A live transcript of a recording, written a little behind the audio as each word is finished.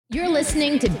You're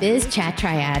listening to Biz Chat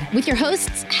Triad with your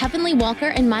hosts, Heavenly Walker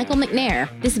and Michael McNair.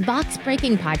 This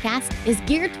box-breaking podcast is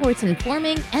geared towards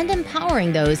informing and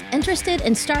empowering those interested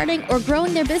in starting or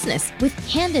growing their business with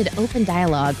candid, open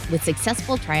dialogue with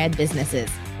successful triad businesses.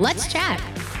 Let's chat.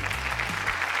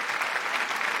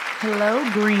 Hello,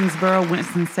 Greensboro,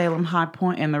 Winston-Salem, High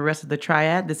Point, and the rest of the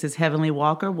Triad. This is Heavenly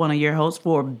Walker, one of your hosts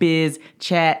for Biz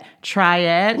Chat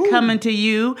Triad, coming to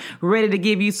you, ready to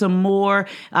give you some more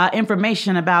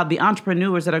information about the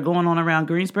entrepreneurs that are going on around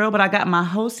Greensboro. But I got my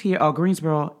hosts here,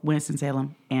 Greensboro,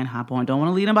 Winston-Salem, and High Point. Don't want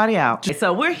to leave anybody out.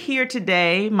 So we're here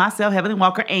today, myself, Heavenly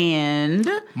Walker, and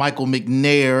Michael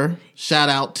McNair. Shout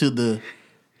out to the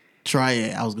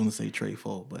Triad. I was going to say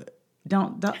Treyfo, but...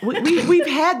 We've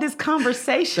had this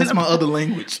conversation. That's my other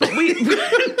language.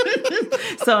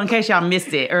 So in case y'all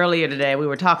missed it, earlier today we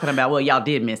were talking about, well, y'all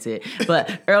did miss it,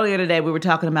 but earlier today we were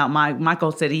talking about,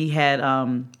 Michael said he had,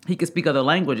 he could speak other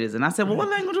languages. And I said, well, what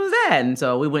language was that? And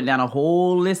so we went down a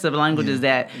whole list of languages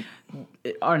that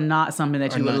are not something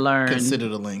that you would learn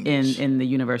considered a language in the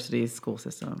university school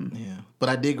system. Yeah, but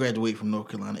I did graduate from North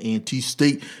Carolina A&T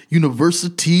State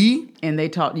University. And they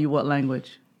taught you what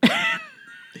language?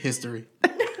 History.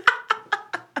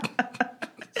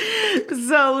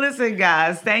 So listen,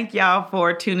 guys, thank y'all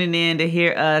for tuning in to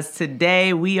hear us.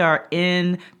 Today we are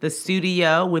in the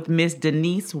studio with Miss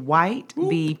Denise White,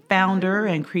 the founder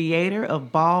and creator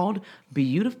of Bald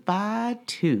Beautified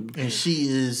 2. And she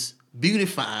is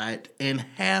beautified and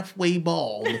halfway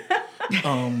bald.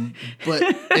 And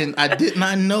I did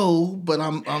not know, but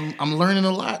I'm learning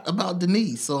a lot about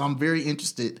Denise, so I'm very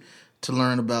interested to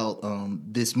learn about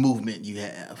this movement you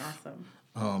have.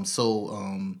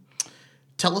 Awesome.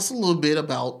 Tell us a little bit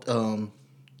about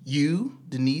you,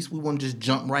 Denise. We want to just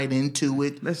jump right into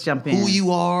it. Let's jump in. Who you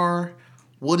are,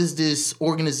 what is this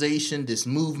organization, this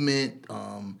movement?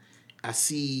 I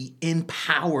see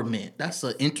empowerment. That's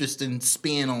an interesting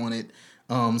spin on it.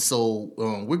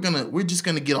 We're just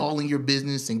gonna get all in your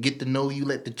business and get to know you.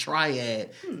 Let the Triad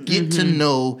get to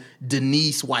know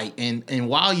Denise White. And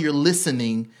while you're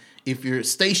listening, if you're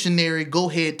stationary, go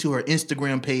ahead to her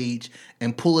Instagram page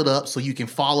and pull it up so you can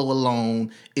follow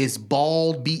along. It's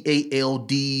Bald,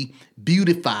 B-A-L-D,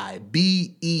 Beautified,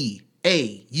 B-E-A-U-T-I-F-I-E-D,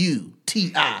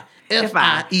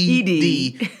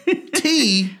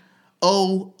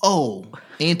 T-O-O.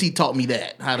 Auntie taught me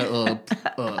that, how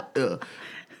to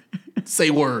say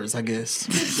words, I guess.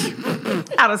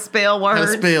 How to spell words. How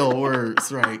to spell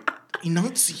words, right.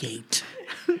 Enunciate.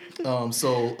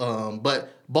 But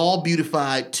Bald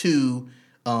Beautified 2,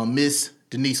 Miss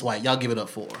Denise White. Y'all give it up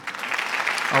for her.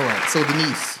 All right. So,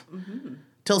 Denise,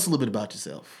 tell us a little bit about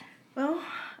yourself. Well,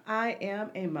 I am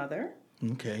a mother.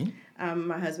 Okay.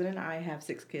 My husband and I have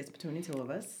 6 kids between the two of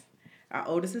us. Our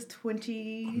oldest is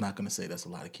 20. I'm not going to say that's a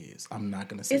lot of kids. I'm not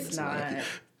going to say that's a lot of kids.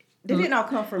 They didn't all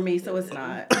come from me, so it's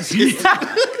not.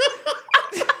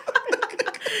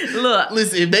 Look,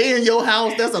 listen, if they in your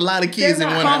house, that's a lot of kids in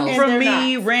one house. Come from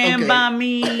me, ran by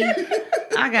me.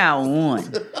 I got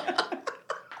 1.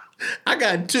 I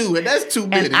got 2, and that's too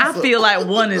many. And I feel like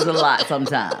 1 is a lot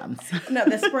sometimes. No,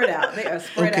 they're spread out. They are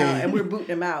spread out, and we're booting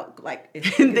them out like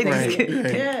it's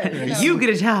yeah. You get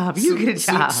a job. You get a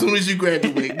job. As soon as you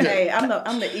graduate. Hey, I'm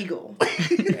the eagle,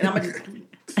 and I'm gonna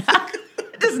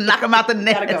just knock them out the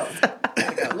nest. Gotta go.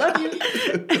 Love you.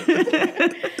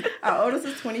 Our oldest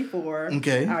is 24.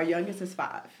 Okay. Our youngest is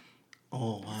 5.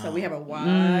 Oh, wow. So we have a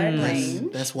wide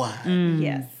range. That's wide.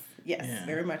 Yes, yeah.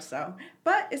 Very much so.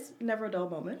 But it's never a dull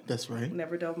moment. That's right.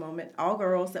 Never a dull moment. All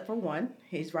girls except for 1.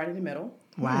 He's right in the middle.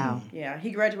 Wow. Yeah, he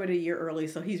graduated a year early,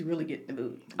 so he's really getting the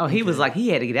boot. Oh, he was like, he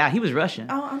had to get out. He was rushing.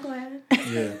 Oh, I'm glad.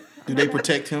 Yeah. Do they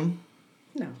protect him?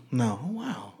 No. No. Oh,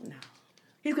 wow. No.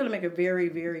 He's going to make a very,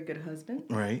 very good husband.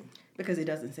 Right. Because he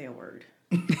doesn't say a word.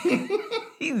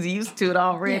 He's used to it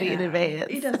already in advance.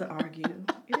 He doesn't argue.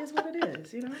 It is what it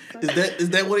is, you know. So Is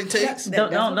that what it takes?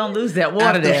 Don't lose that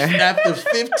water there. After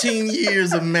 15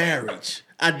 years of marriage,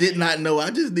 I did not know. I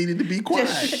just needed to be quiet.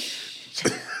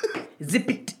 Zip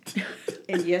it.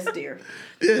 And yes, dear.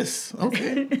 Yes.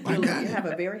 Okay. I got You it. have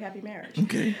a very happy marriage.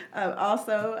 Okay.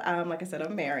 Also, like I said,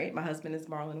 I'm married. My husband is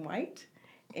Marlon White,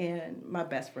 and my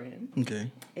best friend.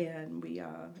 Okay. And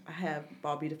I have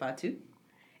Bald Beautified 2.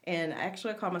 And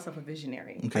actually, I call myself a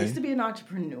visionary. Okay. I used to be an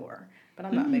entrepreneur, but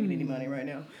I'm not making any money right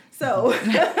now. So,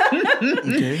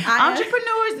 Okay.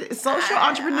 Social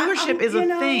entrepreneurship is a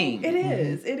thing. It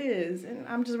is. And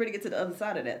I'm just ready to get to the other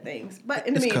side of that things. But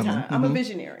in the meantime, coming. I'm a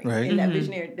visionary. Right. And that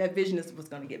vision is what's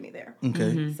going to get me there.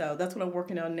 Okay. So that's what I'm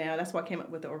working on now. That's why I came up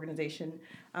with the organization,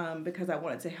 because I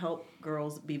wanted to help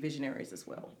girls be visionaries as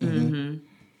well.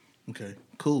 Okay,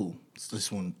 cool. So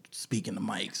this one speaking the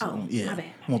mic. So, Oh, yeah, my bad.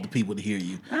 I want the people to hear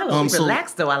you. I look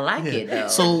relaxed though. I like it though.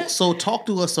 So talk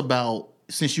to us about,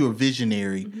 since you're a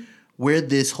visionary, where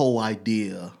this whole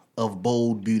idea of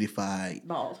bold, beautified,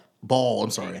 bald. I'm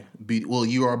sorry. Well,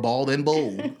 you are bald and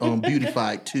bold.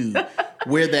 Beautified too.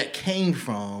 Where that came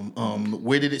from?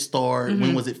 Where did it start?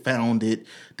 When was it founded?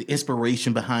 The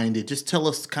inspiration behind it. Just tell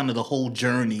us kind of the whole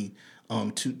journey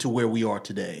to where we are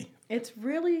today. It's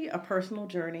really a personal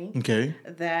journey Okay.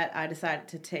 that I decided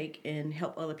to take and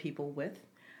help other people with.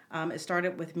 It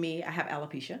started with me. I have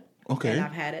alopecia. Okay. And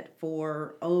I've had it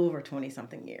for over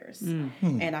 20-something years.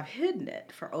 And I've hidden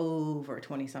it for over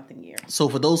 20-something years. So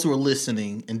for those who are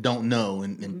listening and don't know,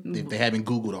 and if they haven't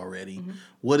Googled already,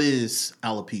 what is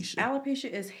alopecia? Alopecia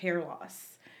is hair loss.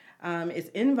 It's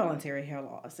involuntary hair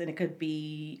loss, and it could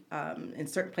be in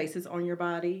certain places on your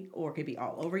body, or it could be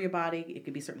all over your body. It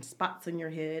could be certain spots on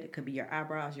your head. It could be your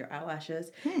eyebrows, your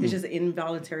eyelashes. It's just an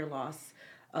involuntary loss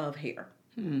of hair.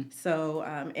 So,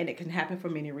 and it can happen for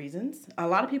many reasons. A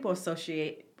lot of people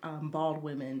associate bald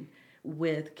women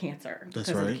with cancer because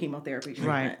of the chemotherapy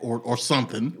treatment. Or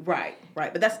something. Right.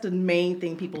 But that's the main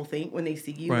thing people think when they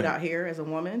see you without hair as a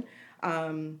woman.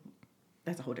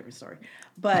 That's a whole different story.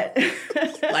 But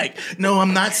like, no,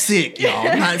 I'm not sick, y'all.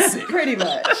 I'm not sick. Pretty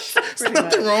much. There's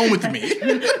nothing wrong with me.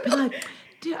 Like,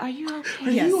 dude, are you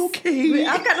okay? Yes. Are you okay?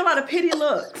 I've gotten a lot of pity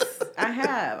looks. I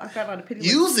have. I've got a lot of pity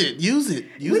looks. Use it.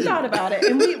 We thought about it,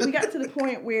 and we got to the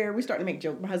point where we started to make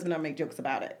jokes. My husband and I make jokes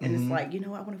about it. And it's like, you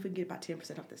know what? I wonder if we can get about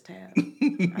 10% off this tab.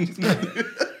 I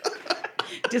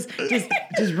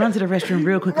just run to the restroom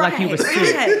real quick like you were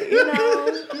sick. Right. You know.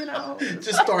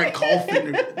 Just start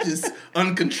coughing, just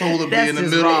uncontrollably That's in the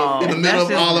just middle wrong.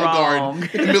 of Olive wrong. Garden.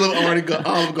 In the middle of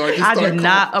Olive Garden. Just I start do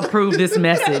not approve this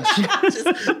message.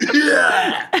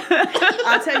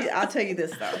 I'll tell you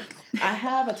this though. I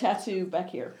have a tattoo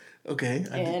back here. Okay.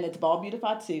 And it's Bald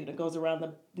Beautified too. That goes around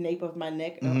the nape of my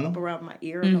neck, up around my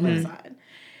ear on the left side.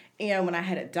 And when I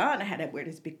had it done, I had to wear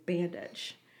this big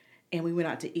bandage. And we went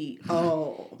out to eat.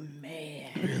 Oh, man.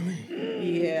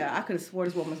 Really? Yeah, I could have swore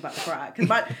this woman was about to cry.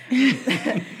 Because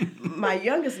my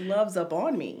youngest loves up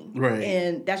on me. Right.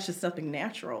 And that's just something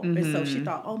natural. And so she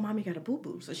thought, oh, mommy got a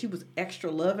boo-boo. So she was extra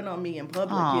loving on me in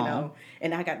public, you know.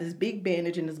 And I got this big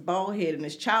bandage and this bald head and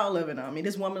this child loving on me.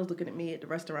 This woman was looking at me at the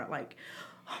restaurant like,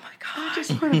 oh, my God. I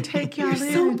just want to take y'all You're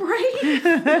in. so brave.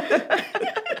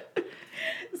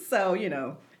 So, you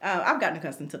know. I've gotten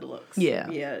accustomed to the looks.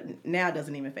 Yeah. Now it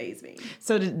doesn't even faze me.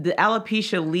 So did the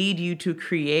alopecia lead you to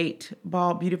create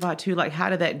Bald Beautified too? Like, how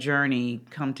did that journey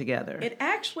come together? It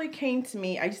actually came to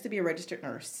me. I used to be a registered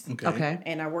nurse. Okay.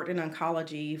 And I worked in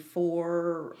oncology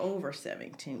for over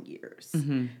 17 years.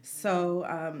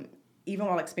 So even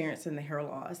while experiencing the hair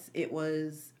loss, it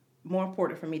was more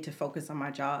important for me to focus on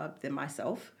my job than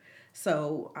myself.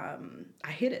 So I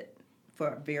hid it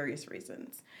for various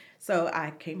reasons. So I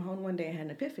came home one day and had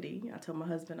an epiphany. I told my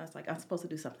husband, I was like, I'm supposed to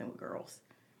do something with girls.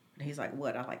 And he's like,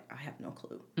 what? I have no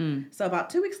clue. So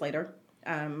about 2 weeks later,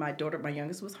 my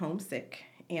youngest was homesick.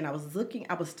 And I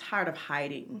was tired of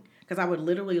hiding because I would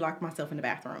literally lock myself in the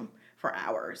bathroom for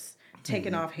hours,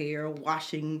 taking off hair,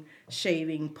 washing,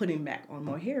 shaving, putting back on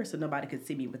more hair so nobody could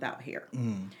see me without hair.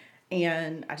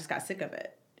 And I just got sick of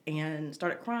it and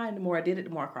started crying. The more I did it,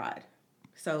 the more I cried.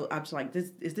 So I was like,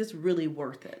 is this really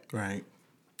worth it? Right.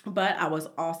 But I was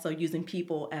also using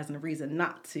people as a reason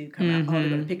not to come out. Oh, they're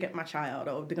going to pick up my child.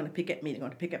 Or they're going to pick at me. They're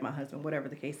going to pick at my husband, whatever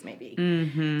the case may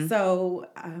be. So,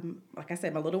 like I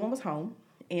said, my little one was home.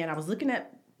 And I was looking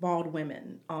at bald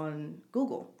women on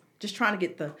Google, just trying to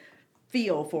get the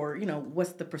feel for,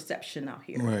 what's the perception out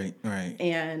here. Right.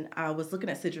 And I was looking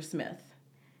at Sidra Smith.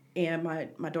 And my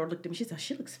daughter looked at me. She said,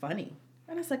 she looks funny.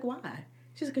 And I was like, why?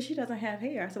 She said, because she doesn't have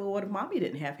hair. I said, well, what if mommy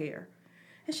didn't have hair?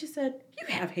 And she said, you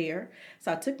have hair.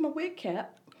 So I took my wig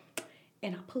cap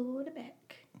and I pulled it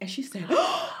back. And she said,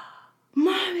 oh,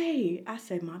 mommy. I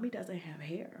said, mommy doesn't have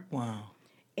hair. Wow.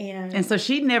 And so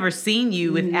she'd never seen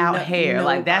you without hair.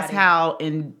 Nobody. Like that's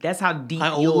how deep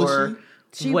How old was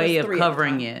your way of 3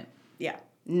 covering at the time. it. Yeah.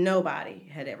 Nobody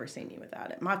had ever seen me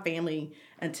without it. My family,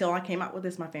 until I came out with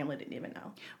this, my family didn't even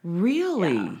know.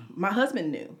 Really? Yeah. My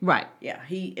husband knew. Right. Yeah.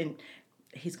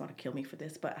 He's going to kill me for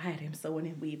this, but I had him sewing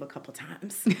and weave a couple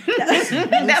times.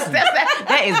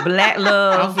 That is black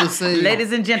love. I was gonna say,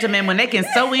 ladies and gentlemen, when they can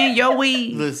sew in your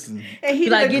weave. Listen. And he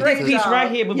Like, did a get this great piece job. right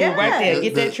here, boo-boo, right there.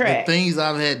 Get that track. The things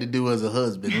I've had to do as a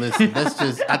husband. Listen,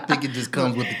 I think it just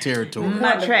comes with the territory.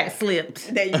 My track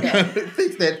slipped. There you go.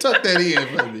 Fix that. Tuck that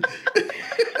in for me.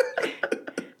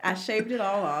 I shaved it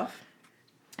all off,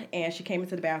 and she came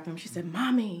into the bathroom. She said,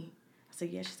 "Mommy." I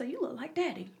said, "Yeah." She said, "You look like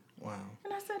Daddy." Wow.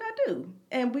 And I said, "I do."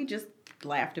 And we just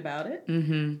laughed about it.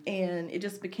 And it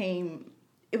just became,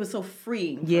 it was so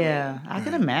freeing for Yeah, me. I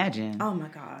can imagine. Oh my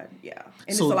God, yeah. And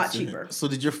it's a lot cheaper. So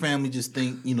did your family just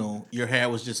think, your hair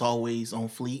was just always on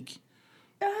fleek?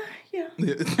 Yeah.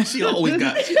 She always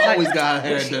got her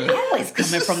hair done. Always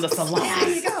coming from the salon. There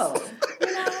you go.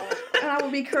 And I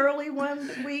would be curly one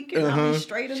week and I'll be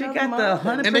straight She another got month. the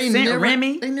 100% And they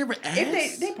Remy. never asked.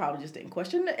 If they probably just didn't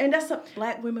question it. And that's a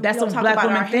black women. That's we a don't talk black about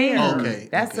woman our thing. hair. Okay.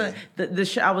 That's the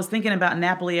show. I was thinking about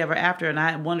Napoli Ever After, and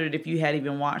I wondered if you had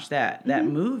even watched that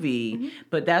movie.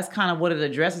 But that's kind of what it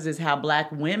addresses: is how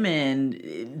black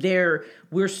women,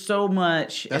 we're so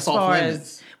much That's as off far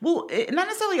limits. not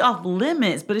necessarily off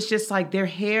limits, but it's just like their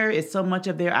hair is so much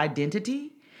of their identity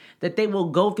that they will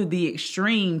go through the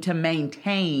extreme to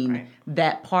maintain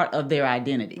that part of their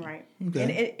identity. Right. Okay.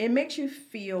 And it makes you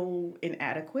feel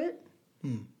inadequate.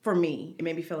 For me, it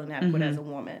made me feel inadequate as a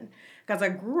woman. Because I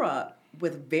grew up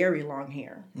with very long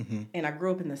hair. And I grew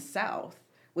up in the South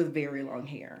with very long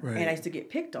hair. Right. And I used to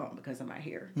get picked on because of my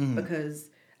hair.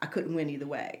 Because I couldn't win either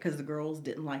way. Because the girls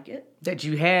didn't like it. That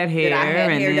you had hair. That I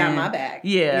had and hair down then- my back.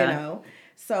 Yeah.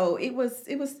 So it was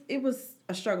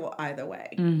a struggle either way.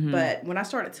 But when I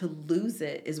started to lose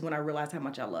it is when I realized how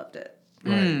much I loved it.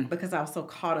 Right. Because I was so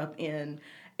caught up in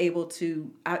able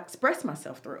to express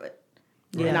myself through it.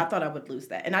 Yeah. And I thought I would lose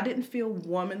that. And I didn't feel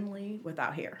womanly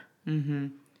without hair.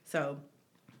 So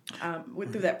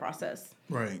went through that process.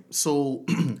 Right. So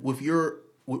with your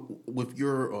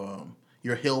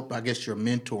help, I guess your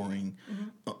mentoring,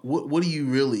 what do you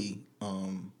really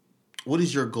what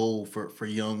is your goal for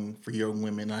young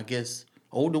women? I guess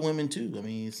older women too. I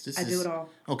mean, I do it all.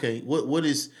 Okay. What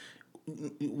is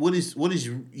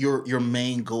your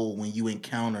main goal when you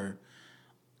encounter,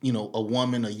 a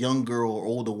woman, a young girl or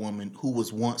older woman who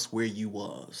was once where you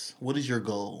was? What is your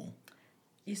goal?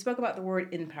 You spoke about the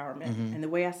word empowerment, and the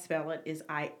way I spell it is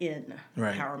I-N,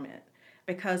 Right. empowerment.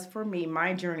 Because for me,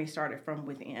 my journey started from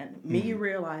within. Me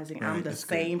realizing I'm the that's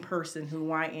same person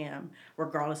who I am,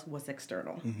 regardless of what's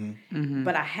external.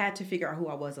 But I had to figure out who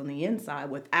I was on the inside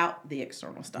without the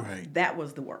external stuff. Right. That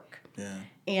was the work. Yeah.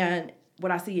 And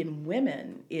what I see in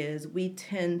women is we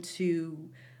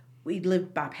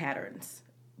live by patterns.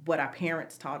 What our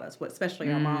parents taught us,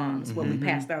 especially our moms, what we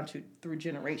passed down through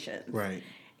generations. Right.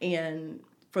 And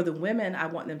for the women, I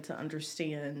want them to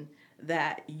understand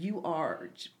that you are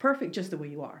perfect just the way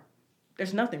you are.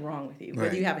 There's nothing wrong with you. Right.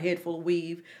 Whether you have a head full of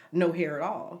weave, no hair at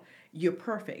all, you're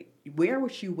perfect. Wear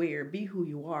what you wear, be who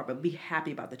you are, but be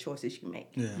happy about the choices you make.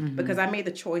 Yeah. Because I made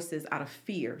the choices out of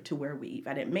fear to wear weave.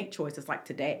 I didn't make choices like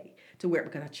today to wear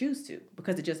it because I choose to,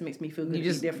 because it just makes me feel good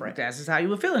to be different. That's just how you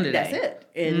were feeling today. That's it.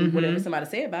 And whatever somebody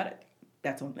say about it,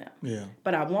 that's on them. Yeah.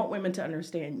 But I want women to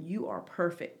understand you are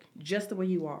perfect just the way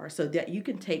you are, so that you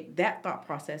can take that thought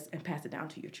process and pass it down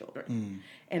to your children.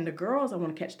 And the girls, I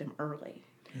want to catch them early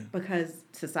because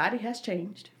society has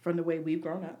changed from the way we've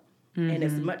grown up. And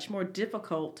it's much more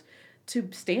difficult to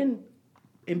stand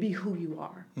and be who you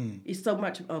are. It's so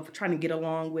much of trying to get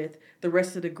along with the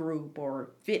rest of the group or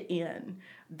fit in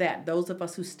that those of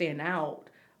us who stand out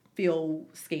feel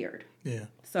scared. Yeah.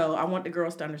 So I want the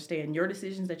girls to understand your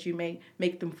decisions that you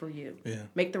make them for you. Yeah.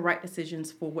 Make the right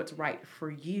decisions for what's right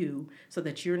for you, so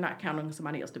that you're not counting on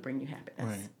somebody else to bring you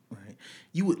happiness. Right.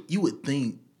 You would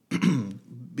think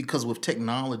because with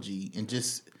technology and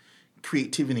just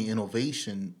creativity and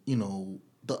innovation,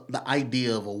 the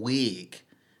idea of a wig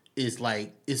is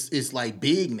like it's like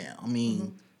big now. I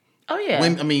mean, Oh yeah.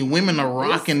 women are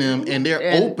rocking them and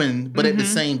they're open, but at the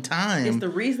same It's time, the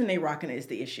reason they rocking it is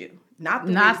the issue, not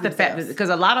the Not wigs the fact, themselves. because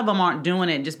a lot of them aren't doing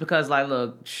it just because, like,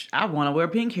 look, I want to wear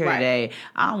pink hair Right. today.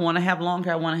 I want to have long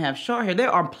hair. I want to have short hair. There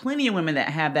are plenty of women that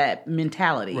have that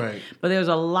mentality. Right. But there's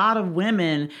a lot of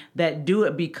women that do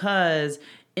it because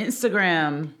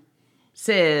Instagram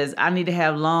says I need to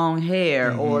have long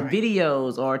hair or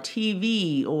videos or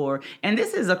TV and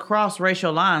this is across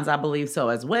racial lines, I believe so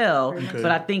as well. Okay. But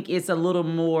I think it's a little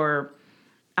more,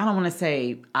 I don't want to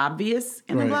say obvious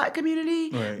in the Right. Black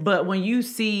community, Right. but when you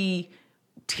see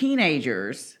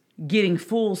teenagers getting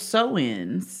full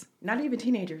sew-ins, Not even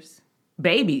teenagers.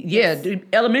 baby, dude,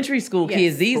 elementary school Yes.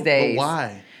 kids these but days,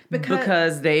 why?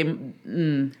 because they.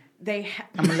 They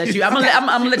I'm gonna let you. I'm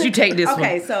gonna let you take this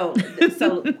okay, one.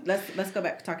 so let's go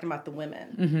back to talking about the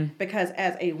women, because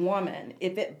as a woman,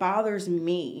 if it bothers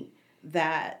me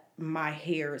that my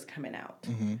hair is coming out,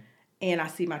 and I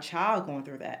see my child going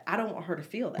through that, I don't want her to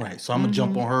feel that. Right. So I'm gonna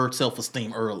jump on her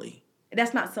self-esteem early.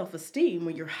 That's not self-esteem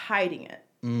when you're hiding it.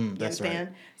 Mm, that's You understand?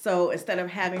 right. So instead of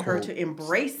having her to Quotes.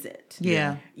 embrace it,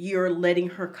 Yeah. you're letting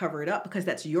her cover it up because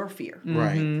that's your fear.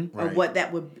 Right. Or Right.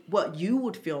 what you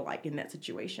would feel like in that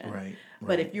situation. Right,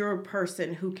 But right. if you're a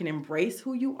person who can embrace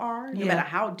who you are, no Yeah. matter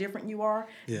how different you are,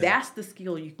 Yeah. that's the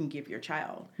skill you can give your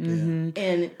child. Yeah.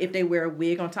 And if they wear a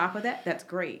wig on top of that, that's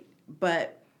great.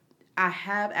 But I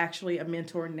have actually a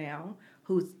mentor now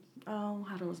who's, how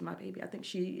old is my baby? I think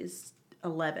she is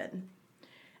 11.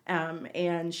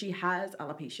 And she has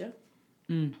alopecia.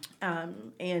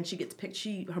 And she gets picked.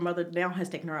 Her mother now has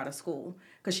taken her out of school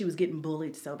because she was getting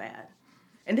bullied so bad.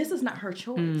 And this is not her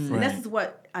choice. And Right. this is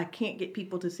what I can't get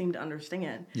people to seem to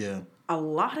understand. Yeah. A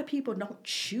lot of people don't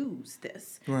choose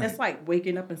this. Right. It's like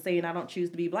waking up and saying, I don't choose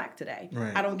to be black today.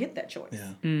 Right. I don't get that choice.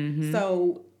 Yeah.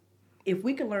 So if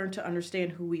we can learn to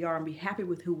understand who we are and be happy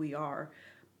with who we are,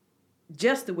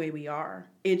 just the way we are,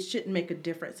 it shouldn't make a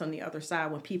difference on the other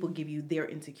side when people give you their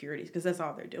insecurities, because that's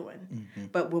all they're doing.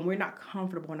 But when we're not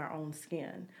comfortable in our own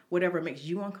skin, whatever makes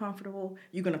you uncomfortable,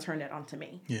 you're going to turn that onto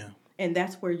me. Yeah. And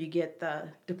that's where you get the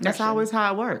depression. That's always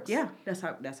how it works. Yeah, that's how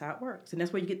it works. And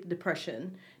that's where you get the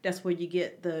depression. That's where you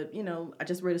get the, I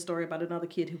just read a story about another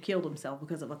kid who killed himself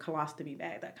because of a colostomy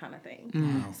bag, that kind of thing.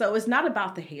 Wow. So it's not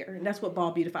about the hair. And that's what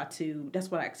Ball Beautify too,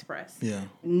 that's what I express. Yeah.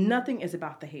 Nothing is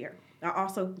about the hair. I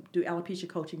also do alopecia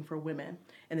coaching for women.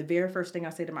 And the very first thing I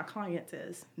say to my clients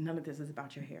is, none of this is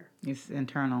about your hair. It's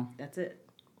internal. That's it.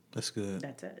 That's good.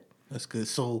 That's it. That's good.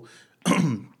 So,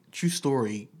 true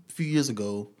story. A few years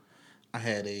ago, I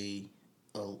had a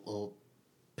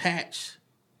patch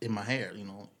in my hair.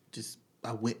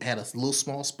 Had a little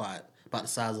small spot about the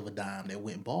size of a dime that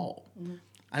went bald.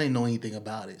 I didn't know anything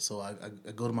about it, so I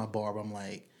go to my barber. I'm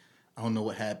like, I don't know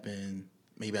what happened.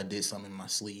 Maybe I did something in my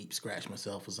sleep, scratched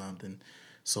myself or something.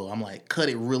 So I'm like, cut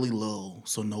it really low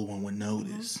so no one would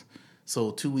notice. So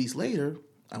 2 weeks later,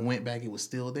 I went back. It was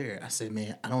still there. I said,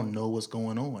 man, I don't know what's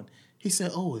going on. He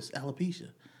said, oh, it's alopecia.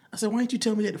 I said, why didn't you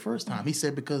tell me that the first time? He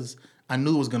said, because I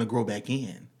knew it was going to grow back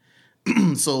in.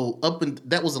 So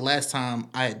that was the last time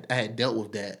I had dealt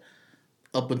with that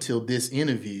up until this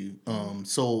interview.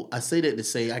 So I say that to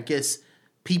say, I guess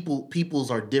people's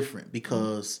are different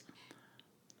because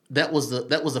that was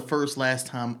the last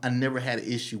time I never had an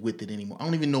issue with it anymore. I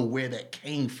don't even know where that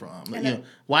came from.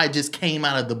 Why it just came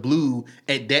out of the blue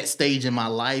at that stage in my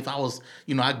life. I was,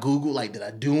 I Googled, like, did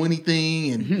I do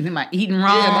anything? And Am I eating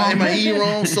wrong? yeah, am I eating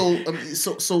wrong?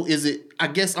 So is it, I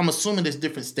guess I'm assuming there's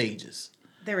different stages.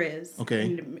 There is. Okay.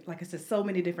 And like I said, so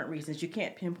many different reasons. You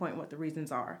can't pinpoint what the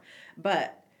reasons are.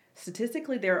 But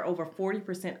statistically, there are over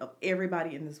 40% of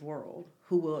everybody in this world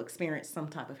who will experience some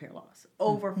type of hair loss.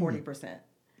 Over 40%.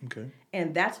 Okay.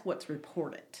 And that's what's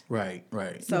reported. Right.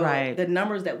 So Right. the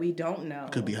numbers that we don't know.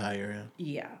 Could be higher.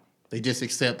 Yeah. They just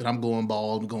accept that I'm going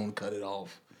bald and going to cut it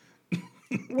off.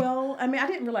 Well, I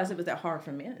didn't realize it was that hard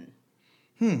for men.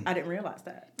 I didn't realize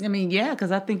that. I mean, yeah,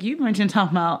 because I think you mentioned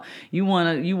talking about you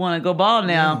wanna go bald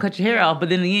now, cut your hair off, but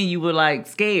then in the end you were like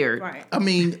scared. Right. I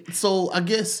mean, so I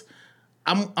guess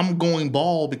I'm going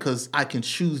bald because I can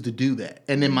choose to do that,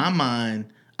 and in my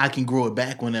mind, I can grow it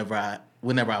back whenever I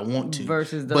want to.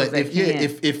 Versus those but that can't.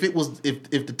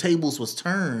 if the tables was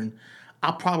turned,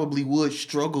 I probably would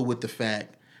struggle with the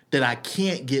fact that I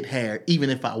can't get hair even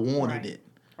if I wanted Right. it.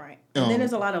 Right. And then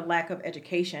there's a lot of lack of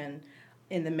education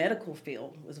in the medical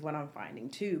field is what I'm finding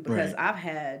too, because Right. I've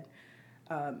had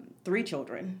 3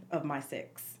 children of my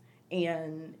 6,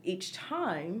 and each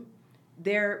time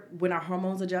when our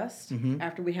hormones adjust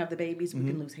after we have the babies, we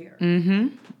can lose hair.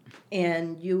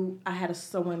 And I had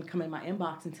someone come in my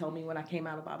inbox and tell me when I came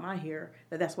out about my hair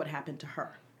that that's what happened to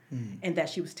her. And that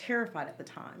she was terrified at the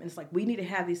time. And it's like, we need to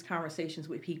have these conversations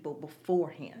with people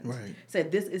beforehand. Right.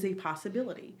 Said this is a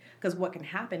possibility. Because what can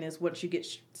happen is once you get,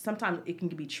 sometimes it can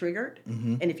be triggered.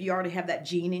 And if you already have that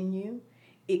gene in you,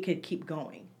 it could keep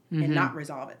going and not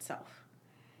resolve itself.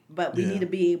 But we Yeah. need to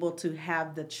be able to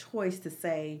have the choice to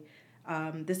say,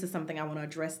 this is something I want to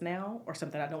address now or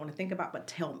something I don't want to think about, but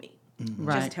tell me.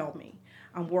 Right. Just tell me.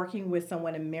 I'm working with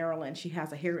someone in Maryland. She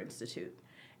has a hair institute.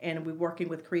 And we're working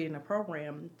with creating a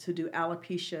program to do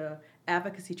alopecia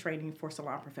advocacy training for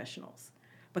salon professionals.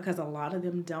 Because a lot of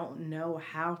them don't know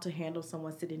how to handle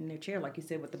someone sitting in their chair, like you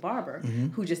said with the barber,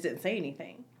 who just didn't say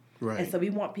anything. Right. And so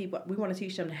we want to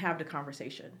teach them to have the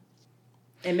conversation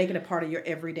and make it a part of your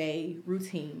everyday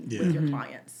routine with your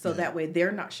clients. So that way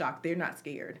they're not shocked, they're not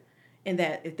scared. And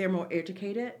that if they're more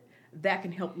educated, that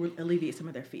can help alleviate some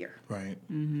of their fear. Right.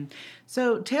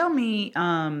 So tell me,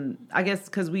 I guess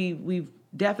because we've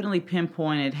definitely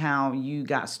pinpointed how you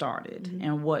got started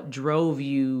and what drove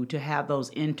you to have those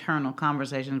internal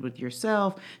conversations with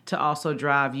yourself, to also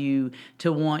drive you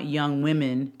to want young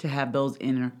women to have those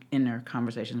inner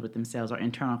conversations with themselves, or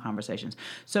internal conversations.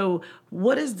 So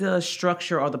what is the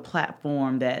structure or the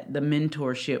platform that the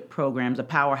mentorship programs, the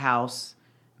Powerhouse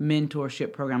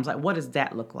mentorship programs, like what does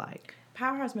that look like?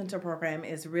 Powerhouse Mentor Program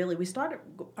is really, we started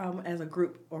as a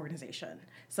group organization.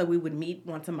 So we would meet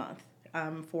once a month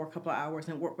for a couple of hours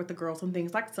and work with the girls on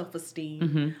things like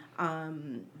self-esteem,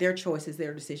 their choices,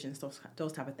 their decisions,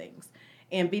 those type of things,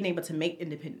 and being able to make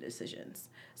independent decisions.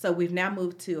 So we've now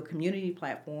moved to a community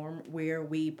platform where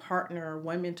we partner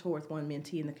one mentor with one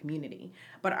mentee in the community.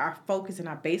 But our focus and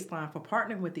our baseline for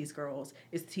partnering with these girls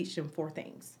is to teach them 4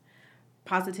 things: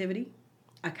 positivity,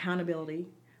 accountability,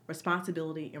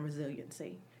 responsibility, and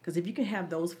resiliency. Because if you can have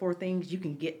those 4 things, you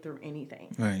can get through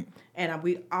anything. Right. And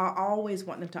I always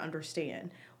want them to understand,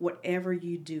 whatever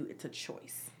you do, it's a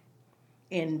choice.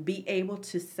 And be able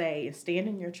to say and stand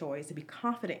in your choice and be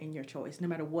confident in your choice no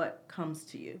matter what comes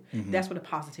to you. That's where the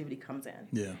positivity comes in.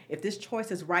 Yeah. If this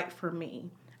choice is right for me,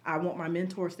 I want my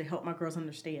mentors to help my girls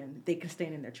understand they can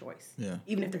stand in their choice. Yeah.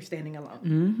 Even if they're standing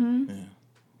alone. Yeah.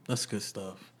 That's good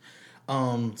stuff.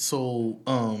 Want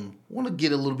to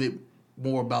get a little bit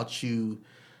more about you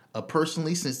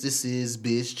personally, since this is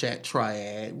Biz Chat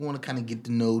Triad. We want to kind of get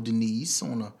to know Denise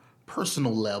on a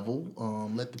personal level.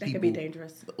 Let the That people. could be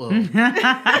dangerous. Well,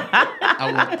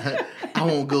 I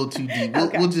won't go too deep.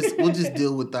 Okay. We'll just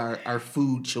deal with our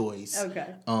food choice. Okay.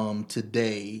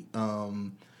 Today.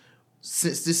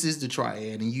 Since this is the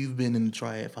Triad, and you've been in the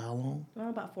Triad for how long? Well,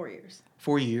 about 4 years.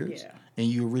 4 years. Yeah. And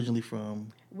you originally from?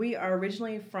 We are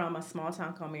originally from a small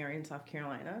town called Marion, South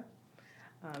Carolina.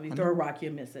 You throw a rock, you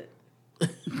miss it.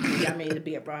 I mean, to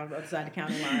be abroad outside the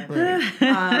county line.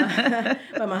 Right.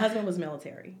 But my husband was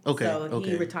military. Okay, So okay.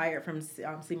 he retired from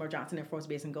Seymour Johnson Air Force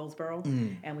Base in Goldsboro,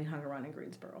 and we hung around in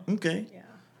Greensboro. Okay. Yeah.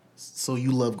 So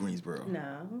you love Greensboro?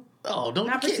 No. Oh, don't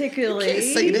Not you can't- particularly. You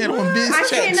can't say that on Biz I Chat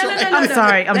can't. No.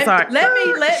 Triad. I'm sorry. Let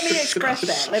me express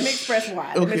that. Let me express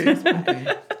why.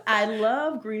 Okay. I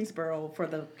love Greensboro for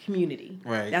the community.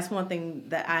 Right. That's one thing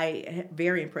that I am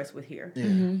very impressed with here. Yeah.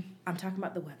 I'm talking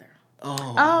about the weather.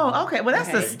 Oh, okay. Well, that's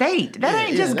the Okay. state. That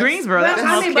ain't yeah, just that's- Greensboro. That's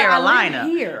North but Carolina.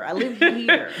 I live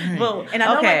here. Well, And I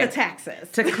don't okay. like the taxes.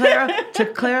 To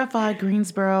clarify,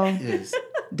 Greensboro, Yes.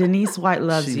 Denise White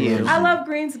loves She you. loves I love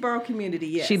Greensboro community,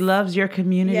 yes. She loves your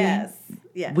community. Yes.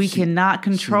 Yes. We cannot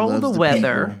control loves the the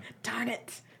weather. Darn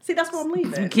it. See, that's where I'm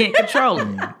leaving. We can't control it.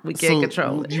 We can't So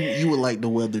control it. You would like the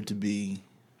weather to be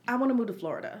I want to move to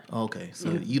Florida. okay. So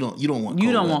you don't want You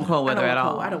cold don't want weather. cold weather at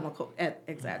all. I don't want cold.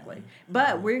 Exactly.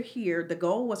 But we're here. The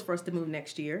goal was for us to move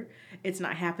next year. It's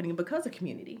not happening because of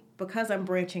community. Because I'm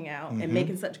branching out and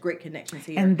making such great connections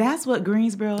here. And that's what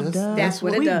Greensboro does. That's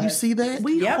what it You does. see that?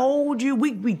 We Yep. hold you.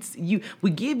 We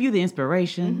give you the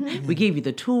inspiration. We give you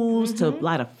the tools to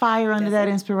light a fire under that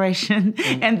inspiration,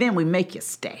 and then we make you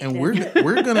stay. and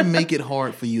we're gonna make it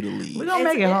hard for you to leave. We're gonna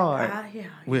make it hard.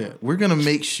 Yeah. We're gonna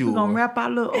make sure We're gonna wrap our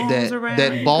little arms around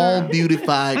that you, Ball girl.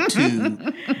 Beautified 2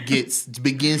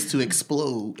 begins to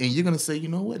explode, and you're gonna say, you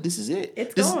know what, this is it.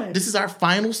 It's this, going. This is our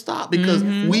final stop because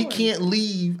we can't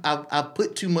leave. I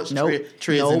put too much Nope.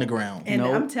 treads in Nope. the ground. And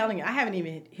Nope. I'm telling you, I haven't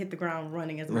even hit the ground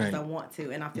running as much as Right. I want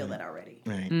to, and I feel that already.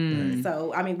 Right. Mm. Right.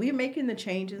 So, I mean, we're making the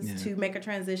changes Yeah. to make a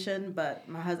transition, but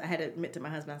I had to admit to my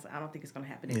husband, I said, I don't think it's going to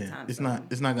happen Yeah. anytime It's soon. not.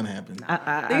 It's not gonna happen.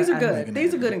 Things are Make good. it Things are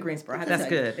happen. good in Greensboro. I have to That's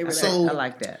tell you. good. They were So- I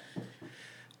like that.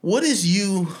 What is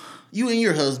you and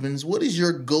your husband's? What is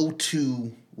your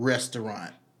go-to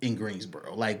restaurant in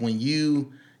Greensboro? Like when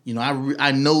you know,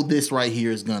 I know this right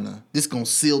here is gonna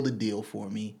seal the deal for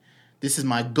me. This is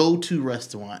my go-to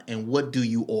restaurant, and what do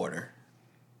you order?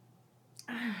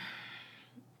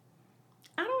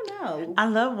 I don't know. I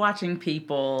love watching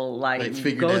people Like,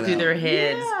 figure go that through out. their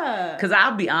heads. Yeah. Because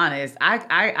I'll be honest,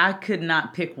 I could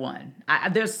not pick one.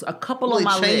 There's a couple Well, on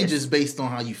my it changes list. based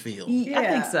on how you feel. I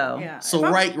think so. Yeah. So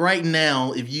If I'm- right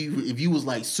now, if you was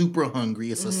like super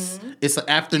hungry, it's Mm-hmm. it's an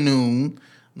afternoon.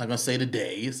 I'm not gonna say the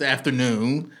day. It's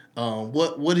afternoon.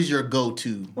 What is your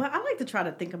go-to? Well, I like to try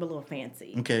to think I'm a little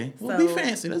fancy. Okay, well, be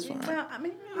fancy. That's fine. Well, I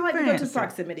mean, I like to go to Fancy.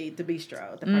 proximity, the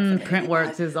bistro. The proximity.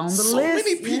 Printworks is on the So list.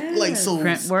 many people like so.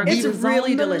 Printworks It's is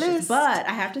really on the delicious, list. but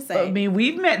I have to say, I mean,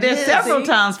 we've met there Yeah, several see?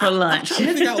 times for lunch. Trying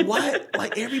to figure out why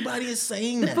like everybody is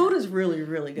saying the that. food is really,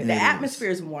 really good. It The is. atmosphere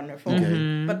is wonderful,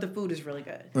 Okay. but the food is really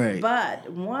good. Right.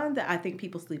 But one that I think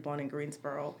people sleep on in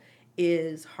Greensboro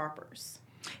is Harper's.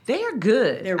 They are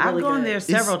good. They're I've really gone good. there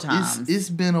several times. It's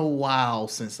been a while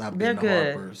since I've They're been to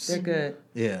good. Harper's. They're good.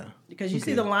 Yeah. Because you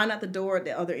see the line at the door at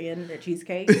the other end at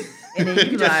Cheesecake, and then you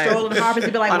can just stroll in Harper's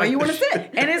and be like, where you want to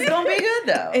sit? And it's gonna be good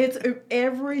though. It's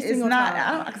every single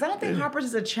time. Because I don't think Harper's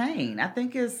is a chain. I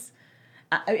think it's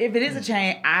if it is a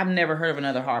chain, I've never heard of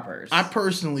another Harper's. I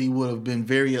personally would have been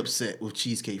very upset with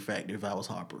Cheesecake Factory if I was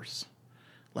Harper's.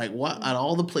 Like, what out of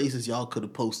all the places y'all could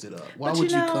have posted up? Why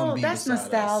would you come be that's beside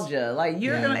nostalgia. us? Like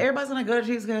everybody's gonna go to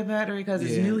Cheesecake Factory because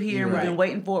it's new here and we've been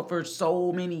waiting for it for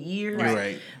so many years.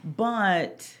 Right.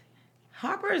 But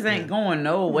Harper's ain't going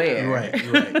nowhere. Right.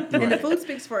 And the food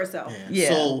speaks for itself. Yeah.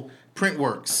 So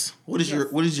Printworks, what is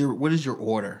your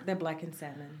order? Their blackened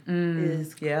salmon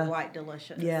is yeah. quite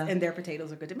delicious. Yeah. And their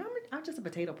potatoes are good. I'm just a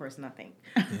potato person, I think.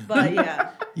 But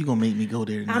yeah. You gonna make me go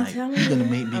there tonight? I'm telling You're gonna you.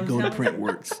 make me go to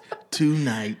Printworks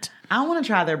tonight. I want to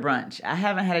try their brunch. I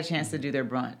haven't had a chance to do their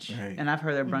brunch, Right. and I've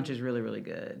heard their brunch is really, really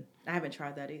good. I haven't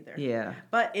tried that either. Yeah.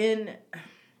 But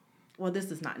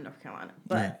this is not in North Carolina,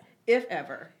 but if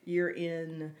ever you're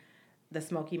in the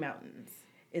Smoky Mountains,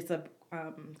 it's a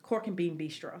Cork and Bean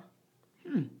Bistro.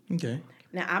 Okay.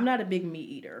 Now, I'm not a big meat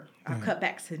eater. I've cut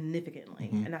back significantly,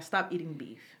 and I stopped eating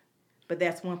beef. But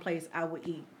that's one place I would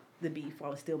eat the beef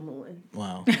while it's still mooing.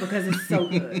 Wow. Because it's so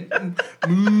good. Don't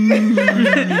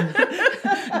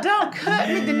cut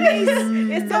me, Denise.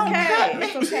 It's okay.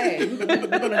 It's okay. We're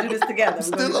going to do this together. I'm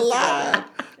still alive.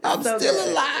 I'm So still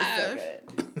good. alive.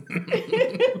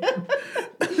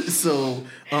 It's so good.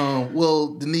 So, well,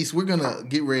 Denise, we're gonna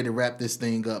get ready to wrap this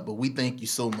thing up, but we thank you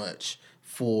so much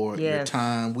for your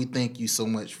time. We thank you so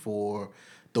much for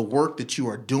the work that you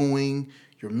are doing,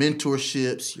 your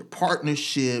mentorships, your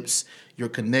partnerships, your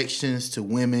connections to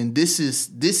women. This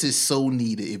is so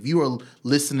needed. If you are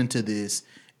listening to this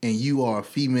and you are a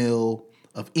female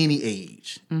of any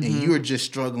age and you are just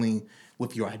struggling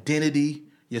with your identity,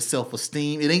 your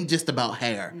self-esteem, it ain't just about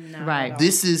hair. No, Right. no.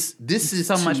 This is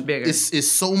so much bigger.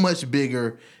 It's so much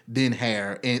bigger than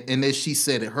hair. And as she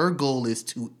said it, her goal is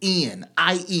to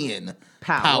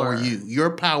power you.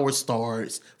 Your power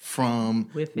starts from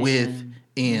within.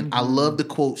 I love the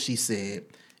quote she said.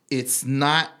 It's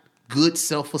not good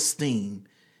self-esteem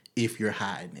if you're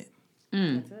hiding it.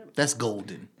 That's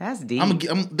golden. That's deep.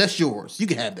 That's yours. You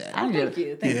can have that. Thank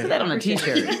you. Thank you. Put that on a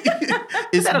T-shirt.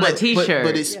 It's that on a T-shirt.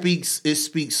 But it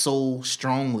speaks so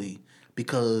strongly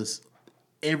because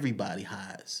everybody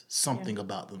hides something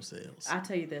about themselves. I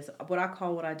tell you this, what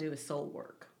I do is soul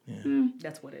work.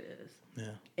 That's what it is.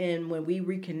 Yeah. And when we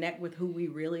reconnect with who we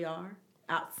really are,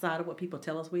 outside of what people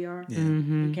tell us we are,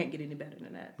 Mm-hmm. we can't get any better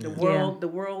than that. The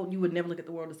world, you would never look at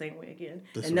the world the same way again.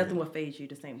 That's and nothing right. will phase you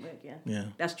the same way again. Yeah.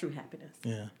 That's true happiness.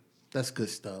 Yeah. That's good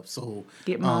stuff. So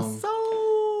Get my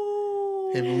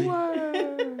soul. Heavenly,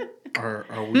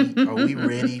 are we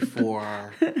ready for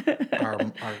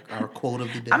our quote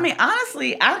of the day? I mean,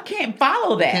 honestly, I can't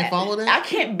follow that. Can't follow that? I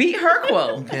can't beat her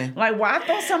quote. Okay. Like, why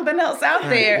throw something else out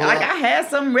there? well- like, I had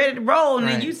something ready to roll, and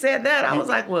then Right. you said that. I was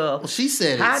like, well, She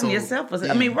said it. hiding so, yourself was.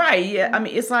 yeah. I mean, right? Yeah. I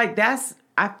mean, it's like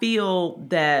I feel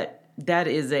that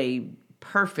is a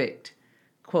perfect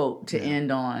quote to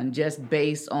end on, just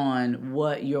based on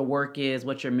what your work is,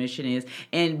 what your mission is,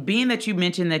 and being that you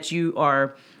mentioned that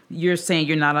you're saying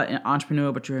you're not an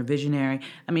entrepreneur, but you're a visionary.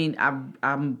 I mean,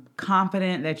 I'm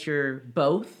confident that you're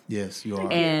both. Yes, you are.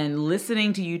 And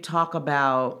listening to you talk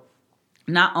about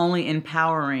not only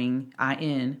empowering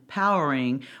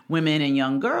women and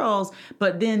young girls,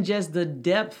 but then just the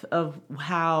depth of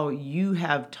how you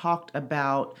have talked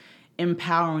about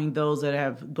empowering those that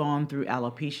have gone through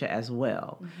alopecia as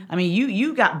well. Mm-hmm. I mean,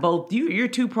 you got both. You're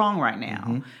two-pronged right now.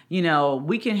 Mm-hmm. You know,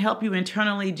 we can help you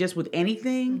internally just with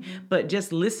anything, but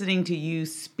just listening to you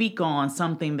speak on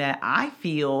something that I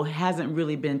feel hasn't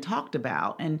really been talked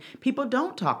about and people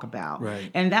don't talk about. Right.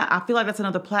 And that, I feel like that's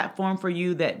another platform for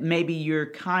you that maybe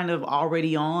you're kind of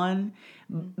already on,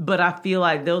 but I feel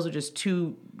like those are just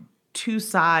two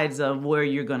sides of where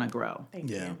you're going to grow. Thank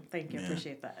Yeah. you. Thank you. Yeah.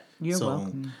 Appreciate that. You're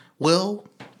welcome. Well,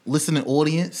 listening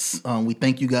audience, we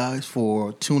thank you guys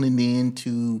for tuning in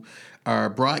to our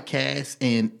broadcast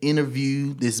and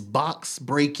interview, this box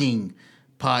breaking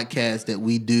podcast that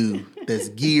we do that's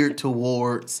geared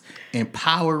towards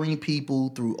empowering people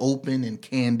through open and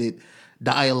candid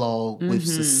dialogue with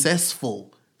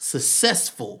successful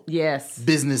Yes.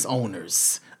 business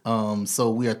owners. So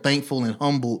we are thankful and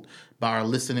humbled by our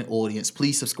listening audience.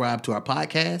 Please subscribe to our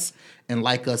podcast and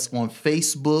like us on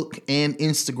Facebook and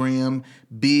Instagram,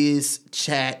 Biz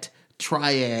Chat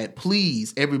Triad.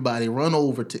 Please, everybody, run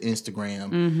over to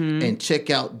Instagram and check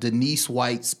out Denise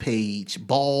White's page,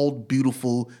 Bald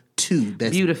Beautiful 2.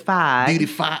 That's Beautified.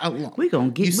 Beautified. We gonna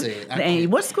get. You said. Hey,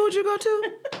 what school did you go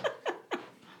to?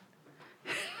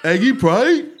 Aggie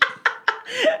Pride.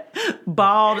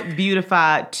 Bald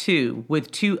Beautified 2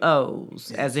 with 2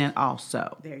 O's, as in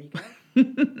also. There you go.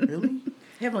 Really?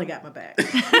 Heavenly got my back.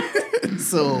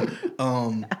 So,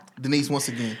 Denise, once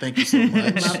again, thank you so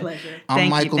much. My pleasure. I'm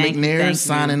Michael McNair, thank you.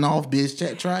 signing off Biz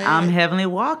Chat Triad. I'm Heavenly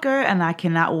Walker, and I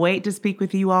cannot wait to speak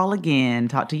with you all again.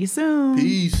 Talk to you soon.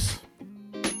 Peace.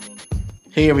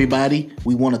 Hey, everybody.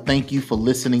 We want to thank you for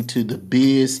listening to the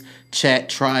Biz Chat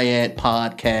Triad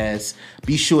podcast.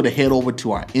 Be sure to head over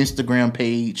to our Instagram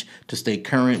page to stay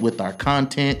current with our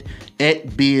content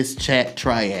at Biz Chat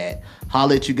Triad.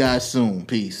 Holla at you guys soon.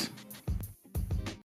 Peace.